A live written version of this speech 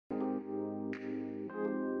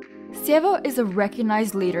Sievo is a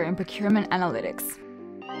recognized leader in procurement analytics.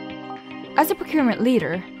 As a procurement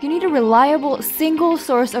leader, you need a reliable single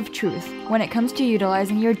source of truth when it comes to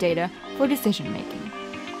utilizing your data for decision-making.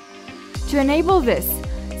 To enable this,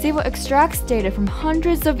 Sievo extracts data from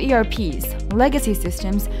hundreds of ERPs, legacy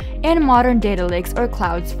systems, and modern data lakes or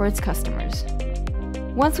clouds for its customers.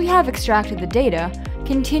 Once we have extracted the data,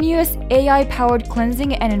 continuous AI-powered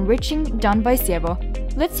cleansing and enriching done by Sievo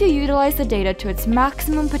lets you utilize the data to its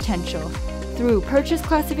maximum potential through purchase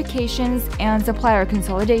classifications and supplier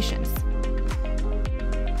consolidations.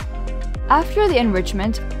 After the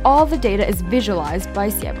enrichment, all the data is visualized by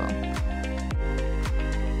Sievo.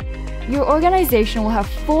 Your organization will have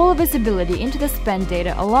full visibility into the spend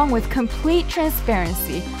data along with complete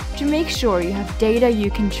transparency to make sure you have data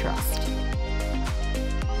you can trust.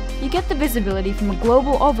 You get the visibility from a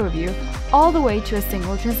global overview all the way to a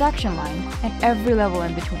single transaction line and every level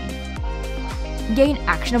in between. Gain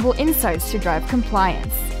actionable insights to drive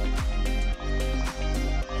compliance.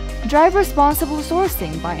 Drive responsible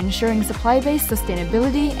sourcing by ensuring supply-based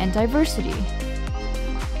sustainability and diversity.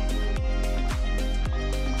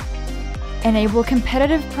 Enable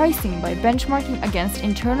competitive pricing by benchmarking against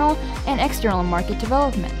internal and external market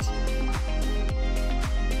development.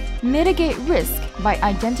 Mitigate risk by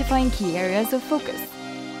identifying key areas of focus.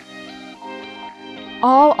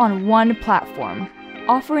 All on one platform,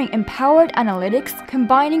 offering empowered analytics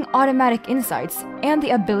combining automatic insights and the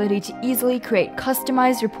ability to easily create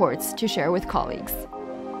customized reports to share with colleagues.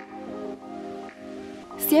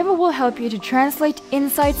 Sievo will help you to translate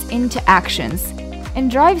insights into actions and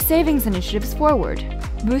drive savings initiatives forward,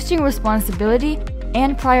 boosting responsibility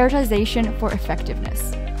and prioritization for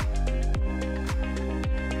effectiveness.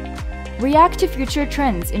 React to future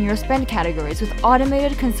trends in your spend categories with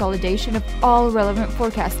automated consolidation of all relevant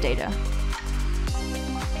forecast data.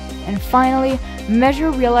 And finally,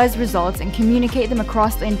 measure realized results and communicate them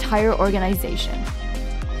across the entire organization.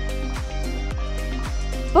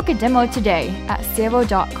 Book a demo today at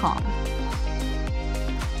sievo.com.